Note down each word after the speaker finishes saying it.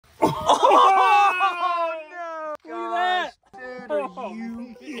Oh, no! Gosh, Dude, are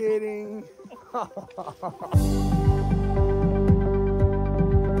you kidding?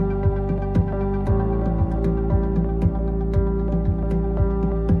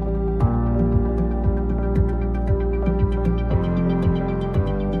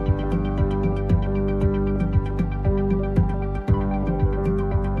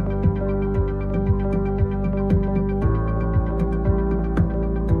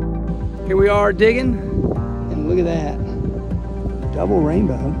 Here we are digging, and look at that. Double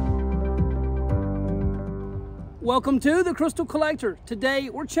rainbow. Welcome to the Crystal Collector. Today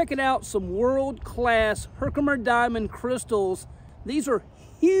we're checking out some world-class Herkimer diamond crystals. These are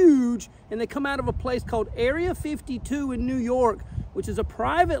huge, and they come out of a place called Area 52 in New York, which is a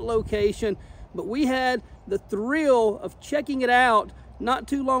private location, but we had the thrill of checking it out not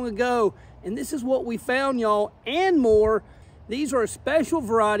too long ago, and this is what we found, y'all, and more. These are a special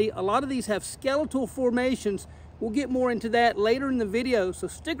variety. A lot of these have skeletal formations. We'll get more into that later in the video, so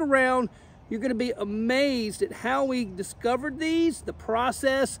stick around. You're gonna be amazed at how we discovered these, the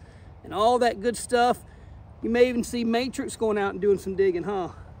process, and all that good stuff. You may even see Matrix going out and doing some digging, huh?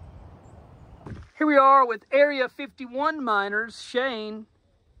 Here we are with Area 51 miners, Shane,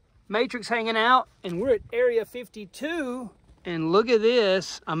 Matrix hanging out, and we're at Area 52. And look at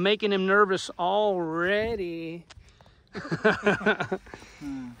this, I'm making him nervous already.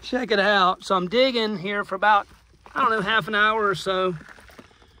 Check it out. So I'm digging here for about, I don't know, half an hour or so,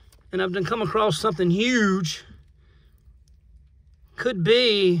 and I've done come across something huge. Could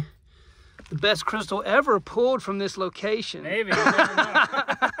be the best crystal ever pulled from this location. Maybe. You never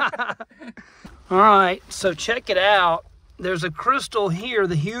know. All right, so check it out. There's a crystal here,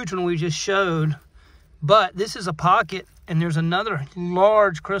 the huge one we just showed, but this is a pocket, and there's another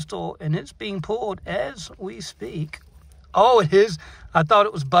large crystal, and it's being pulled as we speak. Oh, it is. I thought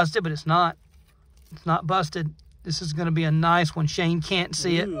it was busted, but it's not. It's not busted. This is going to be a nice one. Shane can't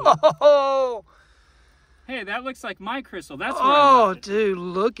see it. Oh! Hey, that looks like my crystal. That's where Oh, dude,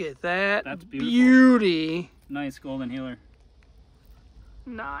 look at that. That's beautiful. Beauty. Nice golden healer.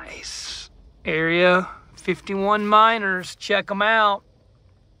 Nice. Area 51 miners. Check them out.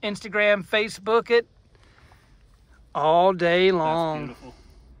 Instagram, Facebook it. All day long. That's beautiful.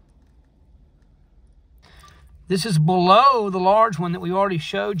 This is below the large one that we already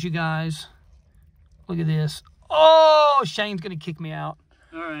showed you guys. Look at this. Oh, Shane's going to kick me out.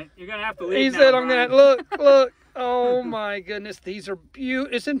 All right, you're going to have to leave He now, said I'm Brian. going to, look. Oh my goodness, these are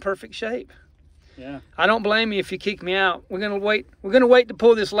beautiful. It's in perfect shape. Yeah. I don't blame you if you kick me out. We're going to wait. We're going to wait to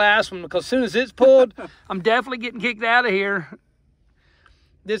pull this last one, because as soon as it's pulled, I'm definitely getting kicked out of here.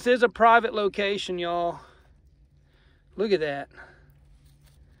 This is a private location, y'all. Look at that.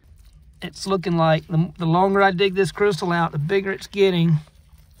 It's looking like the longer I dig this crystal out, the bigger it's getting.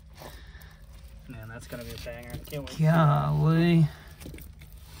 Man, that's going to be a banger. I can't wait. Golly.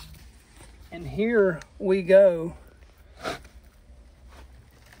 And here we go.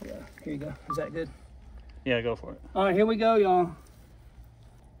 Yeah, here you go. Is that good? Yeah, go for it. All right, here we go, y'all.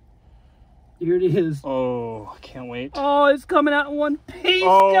 Here it is. Oh, I can't wait. Oh, it's coming out in one piece.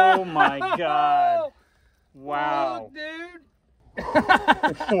 Oh, guys. my God. Wow. Oh, dude.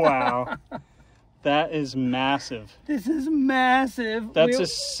 Wow. That is massive. This is massive. That's a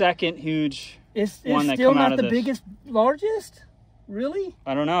second huge It's one that still come out not of the this. biggest, largest? Really?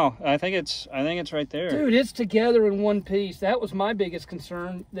 I don't know. I think it's right there. Dude, it's together in one piece. That was my biggest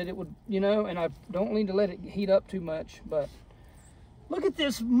concern, that it would, you know, and I don't need to let it heat up too much, but look at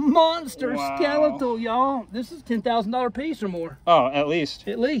this monster Wow. skeletal, y'all. This is $10,000 piece or more. Oh, at least.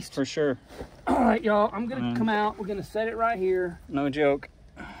 At least. For sure. All right, y'all, I'm gonna come out. We're gonna set it right here. No joke.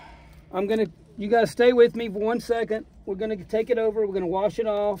 You guys stay with me for 1 second. We're gonna take it over. We're gonna wash it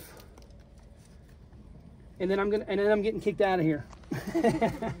off. And then I'm getting kicked out of here.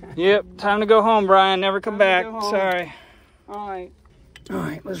 Yep, time to go home, Brian. Never come back. Go home. Sorry. All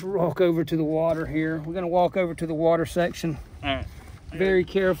right, let's walk over to the water here. We're gonna walk over to the water section All right. very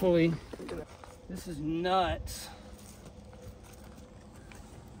carefully. This is nuts.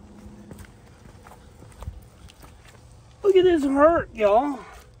 Look at this hurt, y'all.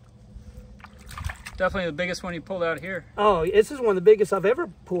 Definitely the biggest one you pulled out here. Oh, this is one of the biggest I've ever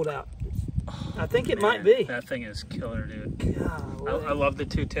pulled out. I think it might be. That thing is killer, dude. Golly. I love the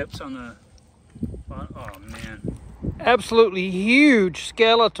two tips on the... Oh, man. Absolutely huge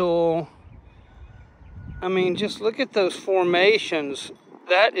skeletal. I mean, just look at those formations.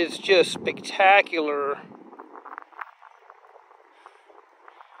 That is just spectacular.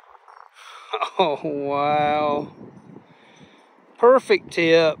 Oh, wow. Perfect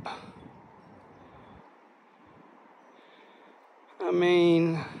tip. I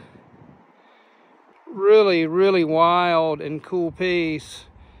mean, Really, really wild and cool piece.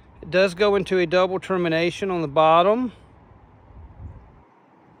 It does go into a double termination on the bottom.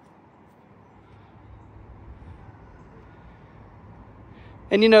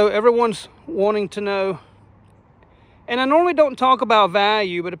 And you know, everyone's wanting to know, and I normally don't talk about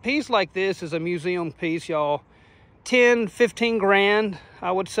value, but a piece like this is a museum piece, y'all. 10, 15 grand,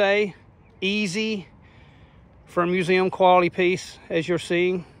 I would say, easy for a museum quality piece, as you're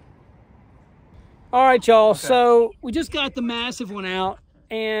seeing. All right, y'all, so we just got the massive one out,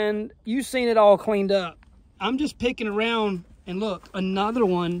 and you've seen it all cleaned up. I'm just picking around, and look, another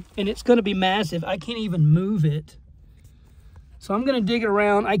one, and it's gonna be massive. I can't even move it. So I'm gonna dig it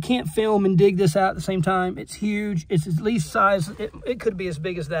around. I can't film and dig this out at the same time. It's huge, it's at least size, it could be as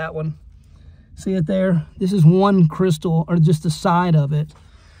big as that one. See it there? This is one crystal, or just the side of it.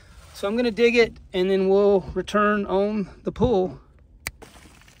 So I'm gonna dig it, and then we'll return on the pull.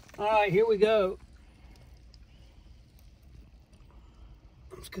 All right, here we go.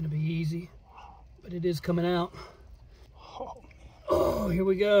 It's gonna be easy, but it is coming out. Oh, here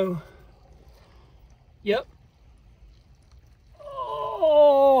we go. Yep.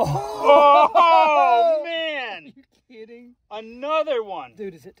 Oh, man. Are you kidding? Another one.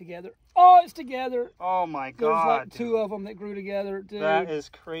 Dude, is it together? Oh, it's together. Oh my God. There's like two of them that grew together, dude. That is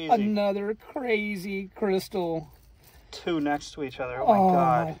crazy. Another crazy crystal. Two next to each other. Oh my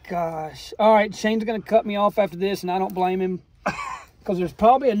God. Oh my gosh. All right, Shane's gonna cut me off after this, and I don't blame him. Because there's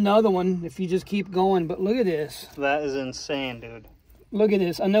probably another one if you just keep going, but look at this. That is insane, dude. Look at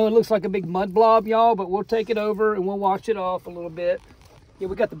this. I know it looks like a big mud blob, y'all, but we'll take it over and we'll wash it off a little bit. Yeah,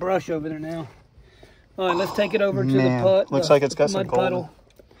 we got the brush over there now. All right, let's take it over to the putt. Looks like it's got some mud gold. puddle.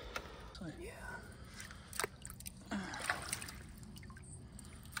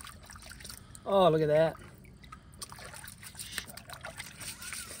 Oh, look at that.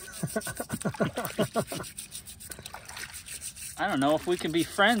 I don't know if we can be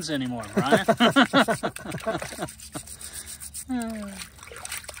friends anymore, Brian.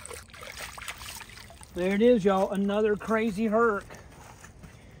 There it is, y'all. Another crazy herc.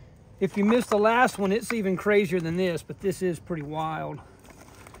 If you missed the last one, it's even crazier than this, but this is pretty wild.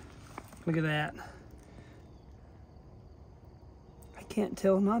 Look at that. I can't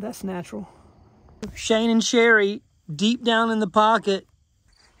tell. No, that's natural. Shane and Sherry, deep down in the pocket.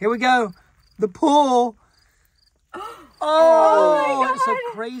 Here we go. The pull. Oh, my it's God.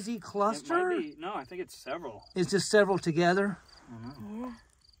 a crazy cluster. No, I think it's several. It's just several together. Yeah.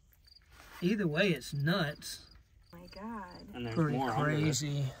 Either way, it's nuts. Oh my God. And there's Pretty more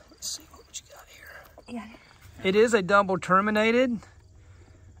crazy. Let's see what you got here. Yeah. It is a double terminated.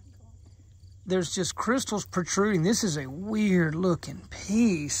 There's just crystals protruding. This is a weird looking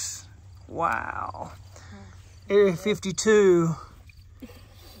piece. Wow. Area 52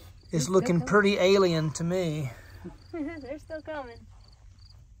 is looking pretty alien to me. They're still coming.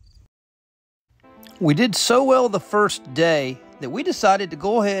 We did so well the first day that we decided to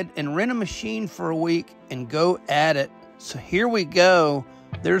go ahead and rent a machine for a week and go at it. So here we go.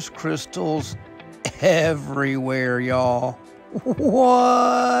 There's crystals everywhere, y'all.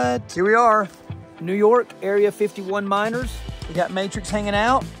 What? Here we are, New York, Area 51 miners. We got Matrix hanging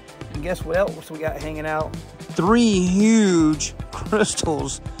out. And guess what else we got hanging out? 3 huge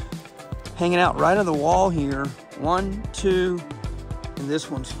crystals hanging out right on the wall here. 1, 2, and this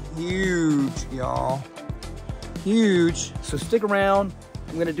one's huge, y'all. Huge. So stick around.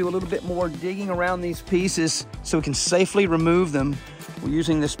 I'm gonna do a little bit more digging around these pieces so we can safely remove them. We're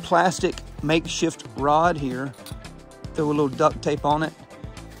using this plastic makeshift rod here. Throw a little duct tape on it.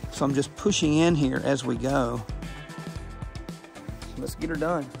 So I'm just pushing in here as we go. So let's get her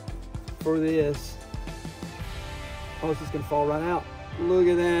done for this. Oh, it's just gonna fall right out. Look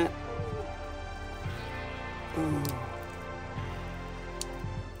at that.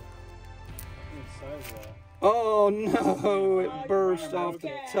 Oh no, it burst off the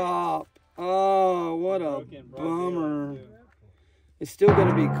top. Oh, what a bummer. It's still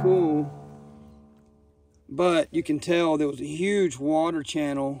gonna be cool, but you can tell there was a huge water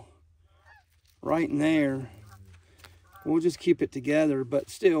channel right in there. We'll just keep it together, but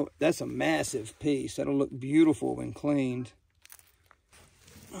still, that's a massive piece. That'll look beautiful when cleaned.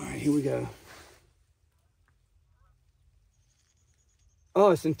 All right, here we go.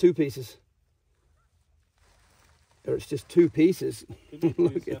 Oh, it's in 2 pieces. Or it's just 2 pieces.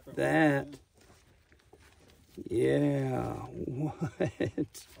 Look at that. Yeah. What?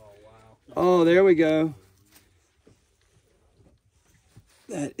 Oh, wow. Oh, there we go.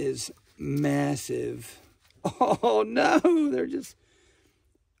 That is massive. Oh, no. They're just...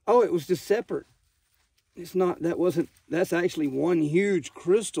 Oh, it was just separate. It's not... That wasn't... That's actually one huge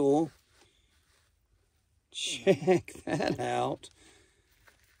crystal. Check that out.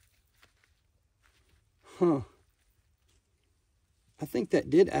 Huh. I think that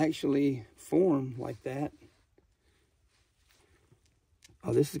did actually form like that.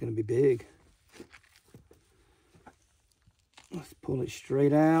 Oh, this is going to be big. Let's pull it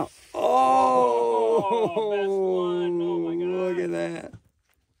straight out. Oh, best one. Oh my God. Look at that.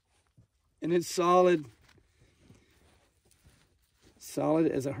 And it's solid.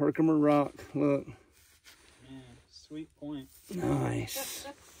 Solid as a Herkimer rock. Look. Man, sweet point. Nice.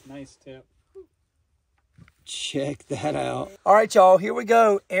 Nice tip. Check that out. All right, y'all, here we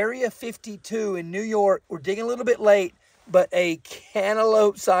go. Area 52 in New York. We're digging a little bit late, but a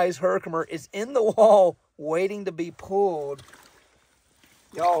cantaloupe-sized Herkimer is in the wall waiting to be pulled.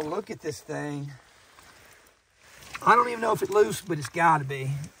 Y'all, look at this thing. I don't even know if it's loose, but it's got to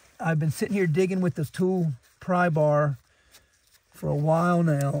be. I've been sitting here digging with this tool pry bar for a while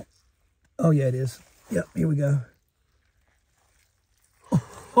now. Oh, yeah, it is. Yep, here we go.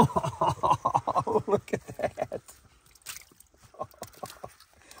 Oh, look at that.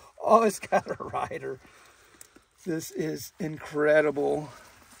 Oh, it's got a rider. This is incredible.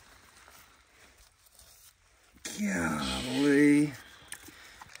 Golly.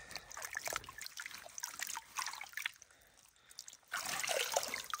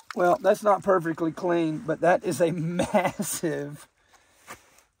 Well, that's not perfectly clean, but that is a massive.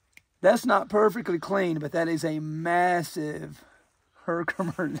 That's not perfectly clean, but that is a massive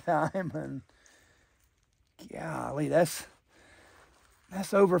Herkimer diamond. Golly, that's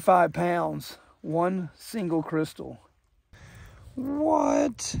over 5 pounds. One single crystal.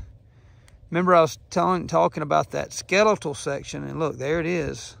 What? Remember I was talking about that skeletal section, and look, there it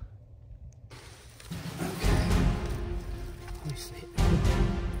is. Okay. Let me see.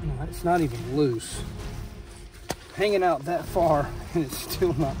 No, it's not even loose. Hanging out that far, and it's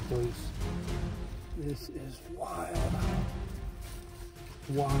still not loose. This is wild.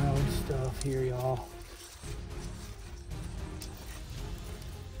 Wild stuff here, y'all.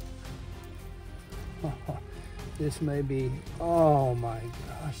 This may be, oh my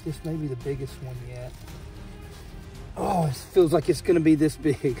gosh, this may be the biggest one yet. Oh, it feels like it's gonna be this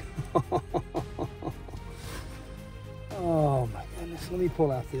big. Oh my goodness, let me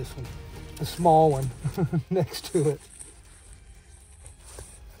pull out this one, the small one next to it.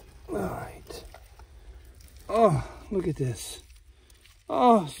 All right. Oh, look at this.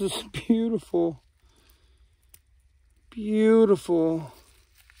 Oh, this is beautiful. Beautiful.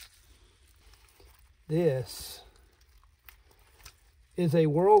 This is a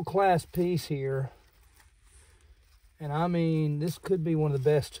world-class piece here. And I mean, this could be one of the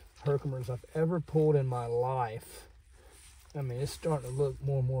best Herkimers I've ever pulled in my life. I mean, it's starting to look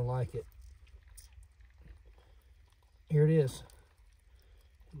more and more like it. Here it is.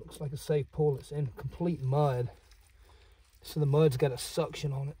 It looks like a safe pull. It's in complete mud. So the mud's got a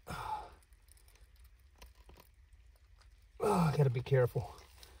suction on it. Oh, I gotta be careful.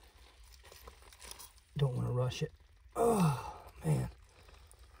 Don't want to rush it. Oh, man.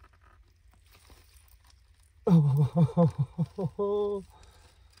 Oh,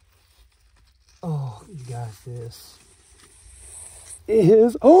 oh, you guys, this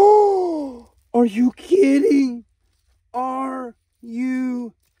is, oh, are you kidding? Are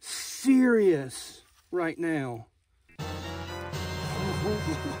you serious right now?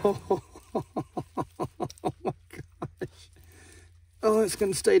 Oh my gosh. Oh, it's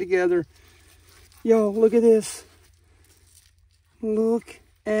going to stay together. Yo, look at this. Look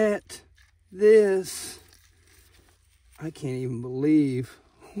at this. I can't even believe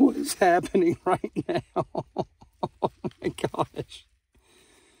what is happening right now. Oh my gosh.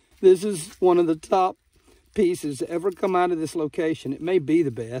 This is one of the top pieces to ever come out of this location. It may be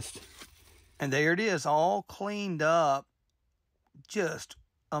the best. And there it is, all cleaned up. Just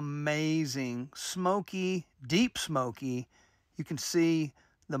amazing. Smoky, deep smoky. You can see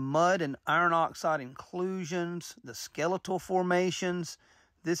the mud and iron oxide inclusions, the skeletal formations.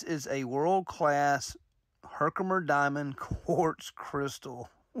 This is a world-class Herkimer diamond quartz crystal.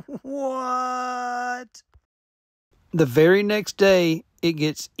 What? The very next day, it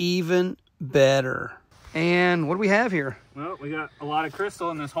gets even better. And what do we have here? Well, we got a lot of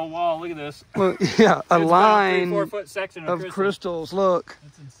crystal in this whole wall. Look at this. Well, yeah, a line 3-4 foot section of crystals. Look.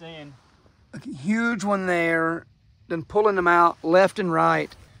 That's insane. A huge one there. Then pulling them out left and right.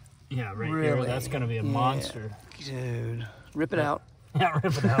 Yeah, right really? here. That's going to be a monster. Dude, rip it out. Yeah,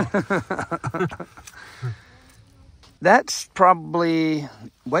 rip it out. That's probably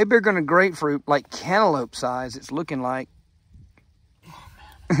way bigger than a grapefruit, like cantaloupe size. It's looking like.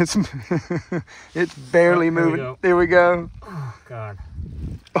 It's it's barely moving. There we go. Oh God.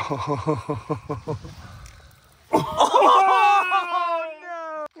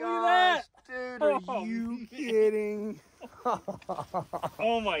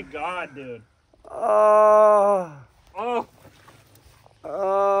 Oh my God, dude. Oh. Oh.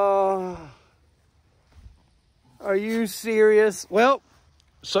 Oh. Are you serious? Well,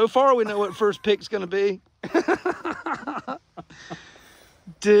 so far we know what first pick's gonna be.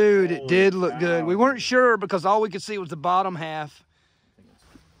 Dude, it did look good. We weren't sure because all we could see was the bottom half.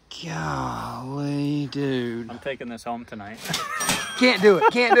 Golly, dude. I'm taking this home tonight. Can't do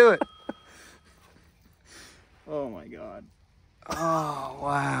it. Can't do it. Oh my God. Oh,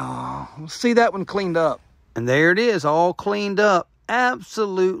 wow. We'll see that one cleaned up. And there it is, all cleaned up.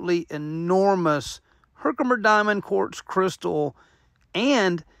 Absolutely enormous Herkimer diamond quartz crystal.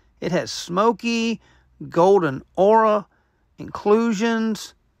 And it has smoky, golden aura,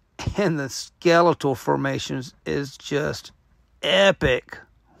 inclusions, and the skeletal formations is just epic.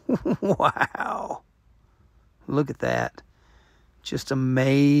 Wow. Look at that. Just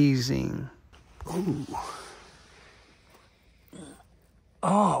amazing. Ooh.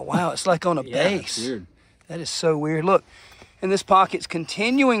 Oh, wow. It's like on a base. That's weird. That is so weird. Look, and this pocket's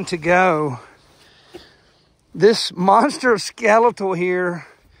continuing to go. This monster of skeletal here.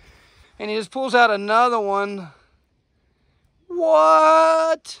 And he just pulls out another one.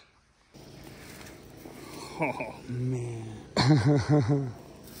 What? Oh, Man.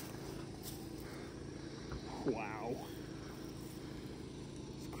 wow.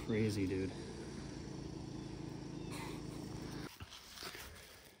 It's crazy, dude.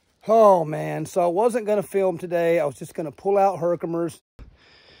 Oh, man. So I wasn't going to film today. I was just going to pull out Herkimers.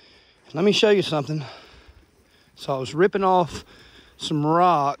 Let me show you something. So I was ripping off some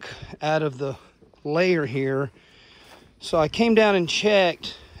rock out of the layer here. So I came down and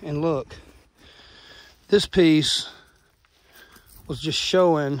checked, and look, this piece was just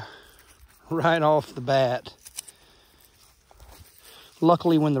showing right off the bat.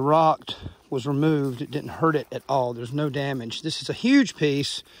 Luckily, when the rock was removed, it didn't hurt it at all. There's no damage. This is a huge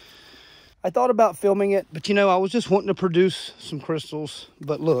piece. I thought about filming it, but you know, I was just wanting to produce some crystals.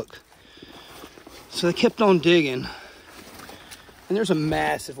 But look, so they kept on digging, and there's a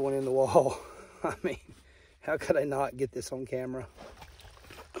massive one in the wall. I mean, how could I not get this on camera?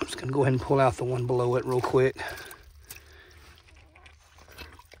 I'm just gonna go ahead and pull out the one below it real quick,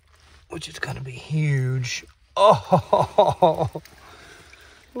 which is gonna be huge. Oh,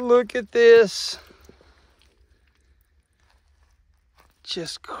 look at this.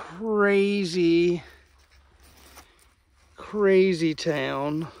 Just crazy, crazy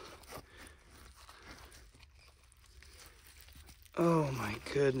town. Oh my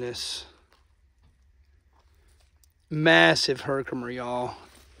goodness. Massive Herkimer, y'all.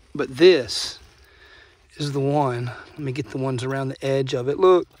 But this is the one. Let me get the ones around the edge of it.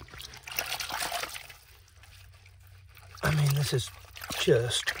 Look. I mean, this is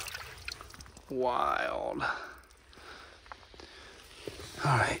just wild.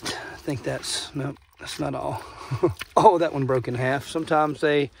 All right, I think nope, that's not all. Oh, that one broke in half. Sometimes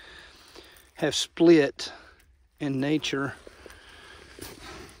they have split in nature.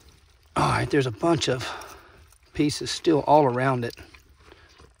 All right, there's a bunch of pieces still all around it.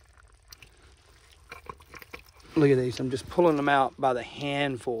 Look at these. I'm just pulling them out by the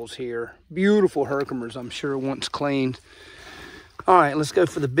handfuls here. Beautiful Herkimers, I'm sure, once cleaned. All right, let's go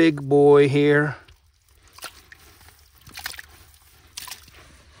for the big boy here.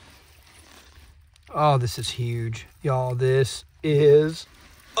 Oh, this is huge. Y'all, this is...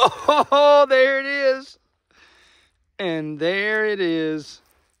 Oh, there it is. And there it is.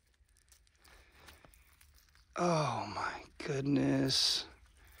 Oh, my goodness.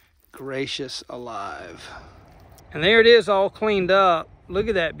 Gracious alive. And there it is, all cleaned up. Look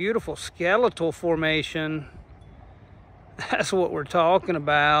at that beautiful skeletal formation. That's what we're talking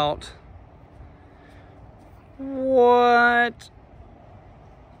about. What?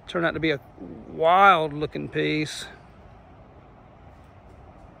 Turned out to be a wild looking piece.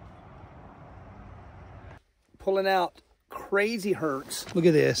 Pulling out crazy herks. Look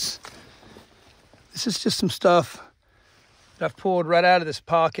at this. This is just some stuff that I've pulled right out of this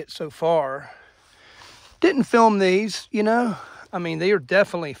pocket so far. Didn't film these, you know. I mean, they are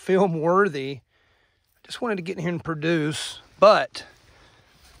definitely film worthy. I just wanted to get in here and produce, but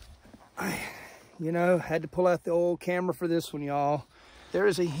I, you know, had to pull out the old camera for this one, y'all. There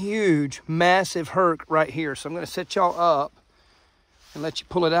is a huge, massive herc right here. So I'm going to set y'all up and let you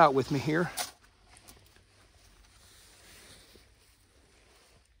pull it out with me here.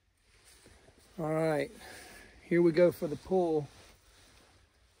 All right, here we go for the pull.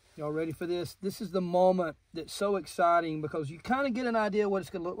 Y'all ready for this? This is the moment that's so exciting because you kind of get an idea what it's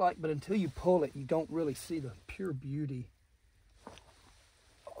going to look like, but until you pull it, you don't really see the pure beauty.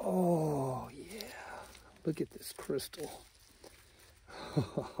 Oh, yeah. Look at this crystal.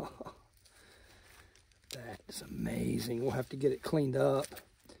 That is amazing. We'll have to get it cleaned up.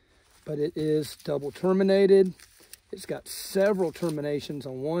 But it is double terminated. It's got several terminations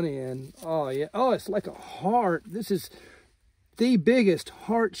on one end. Oh, yeah. Oh, it's like a heart. This is the biggest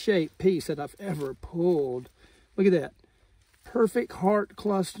heart-shaped piece that I've ever pulled. Look at that. Perfect heart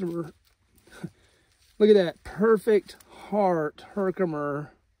cluster. Look at that. Perfect heart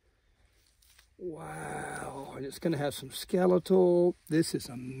Herkimer. Wow. And it's going to have some skeletal. This is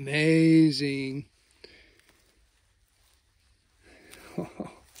amazing.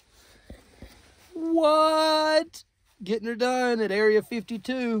 What? Getting her done at Area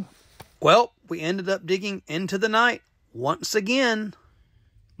 52. Well, we ended up digging into the night once again.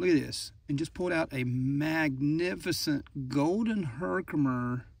 Look at this. And just pulled out a magnificent golden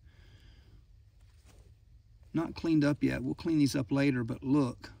Herkimer. Not cleaned up yet. We'll clean these up later, but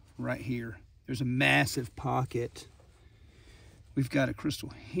look right here. There's a massive pocket. We've got a crystal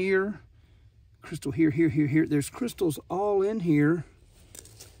here. Crystal here, here, here, here. There's crystals all in here.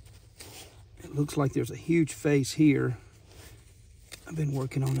 It looks like there's a huge face here. I've been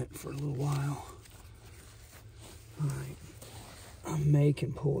working on it for a little while. All right. I may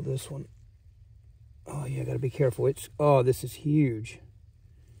can pull this one. Oh, yeah, got to be careful. Oh, this is huge.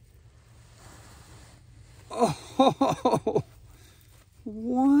 Oh,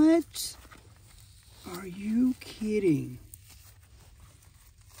 what? Are you kidding?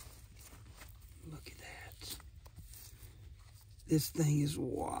 Look at that. This thing is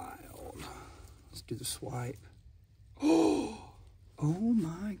wild. Let's do the swipe. Oh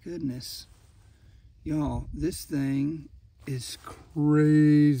my goodness. Y'all, this thing is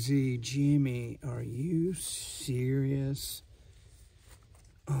crazy. Jimmy, are you serious?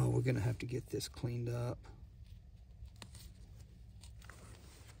 Oh, we're going to have to get this cleaned up.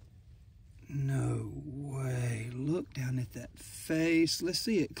 No way. Look down at that face. Let's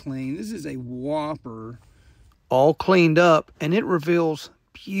see it clean. This is a whopper. All cleaned up, and it reveals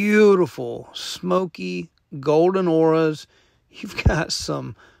beautiful, smoky, golden auras. You've got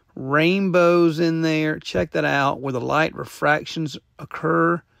some rainbows in there. Check that out, where the light refractions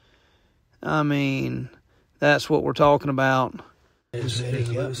occur. I mean, that's what we're talking about. There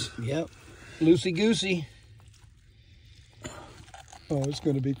he goes. Yep. Loosey-goosey. Oh, it's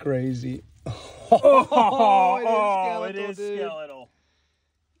going to be crazy. It is skeletal.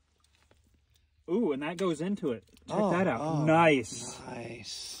 Ooh, and that goes into it. Check that out. Oh, nice.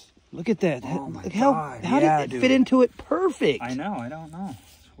 Nice. Look at that. Oh my Look God. how did it fit into it perfect? I know. I don't know.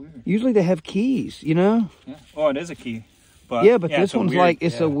 It's weird. Usually they have keys, you know? Yeah. Oh, it is a key. But yeah, but this one's weird, like,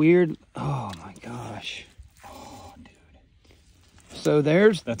 it's a weird, oh my gosh. Oh, dude. So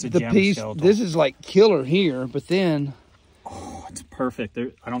there's That's a the gem piece. skeletal. This is like killer here, but then. Oh, it's perfect.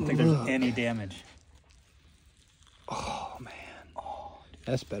 I don't think there's any damage. Oh, man. Oh,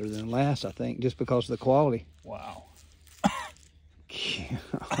 that's better than last, I think, just because of the quality. Wow.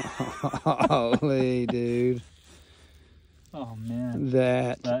 Holy, dude. Oh, man.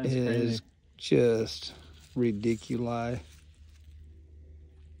 That is is crazy. just ridiculous.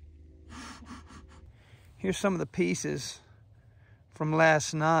 Here's some of the pieces from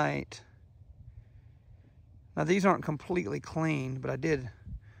last night. Now, these aren't completely clean, but I did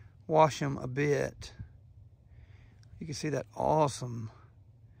wash them a bit. You can see that awesome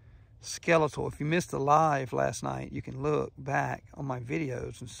skeletal. If you missed the live last night, you can look back on my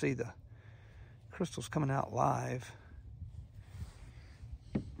videos and see the crystals coming out live.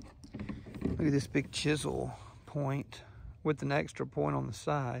 Look at this big chisel point with an extra point on the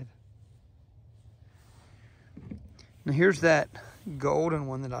side. Now here's that golden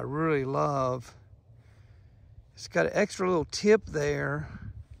one that I really love. It's got an extra little tip there.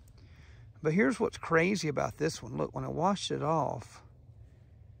 But here's what's crazy about this one. Look, when I washed it off,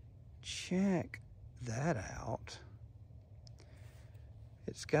 check that out.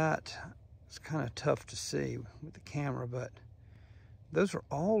 It's kind of tough to see with the camera, but those are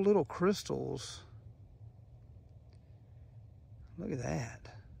all little crystals. Look at that.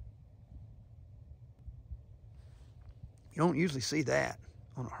 You don't usually see that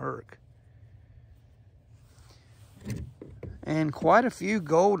on a Herc. And quite a few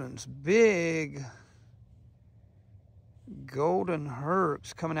goldens, big golden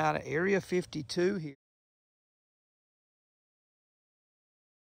Hercs coming out of Area 52 here.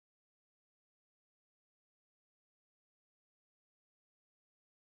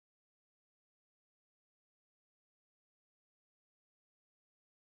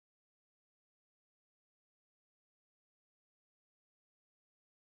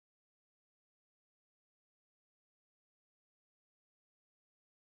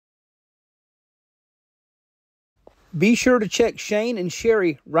 Be sure to check Shane and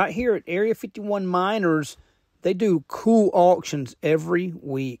Sherry right here at Area 51 Miners. They do cool auctions every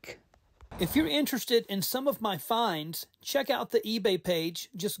week. If you're interested in some of my finds, check out the eBay page.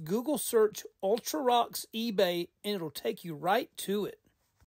 Just Google search Ultra Rocks eBay and it'll take you right to it.